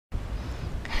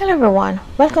Hello everyone,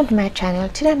 welcome to my channel.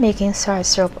 Today I'm making sorrel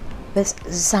syrup with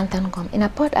xanthan gum. In a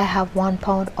pot I have 1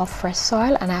 pound of fresh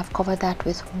sorrel and I have covered that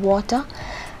with water.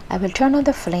 I will turn on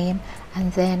the flame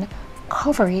and then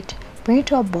cover it, bring it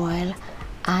to a boil,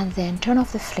 and then turn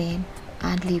off the flame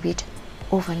and leave it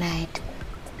overnight.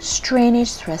 Strain it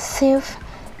through a sieve,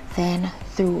 then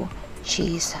through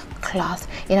cheesecloth.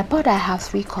 In a pot I have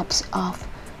 3 cups of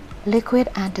liquid,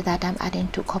 and to that I'm adding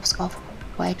 2 cups of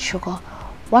white sugar,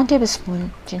 1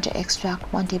 tablespoon ginger extract,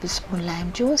 1 tablespoon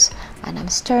lime juice, and I'm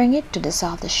stirring it to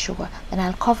dissolve the sugar. Then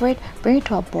I'll cover it, bring it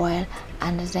to a boil,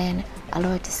 and then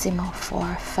allow it to simmer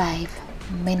for 5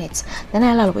 minutes. Then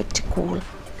I'll allow it to cool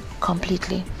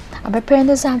completely. I'm preparing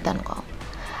the xanthan gum.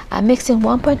 I'm mixing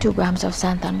 1.2 grams of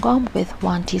xanthan gum with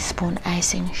 1 teaspoon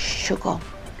icing sugar.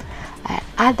 I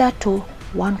add that to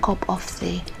 1 cup of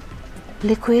the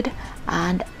liquid,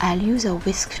 and I'll use a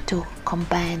whisk to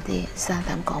combine the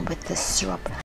xanthan gum with the syrup.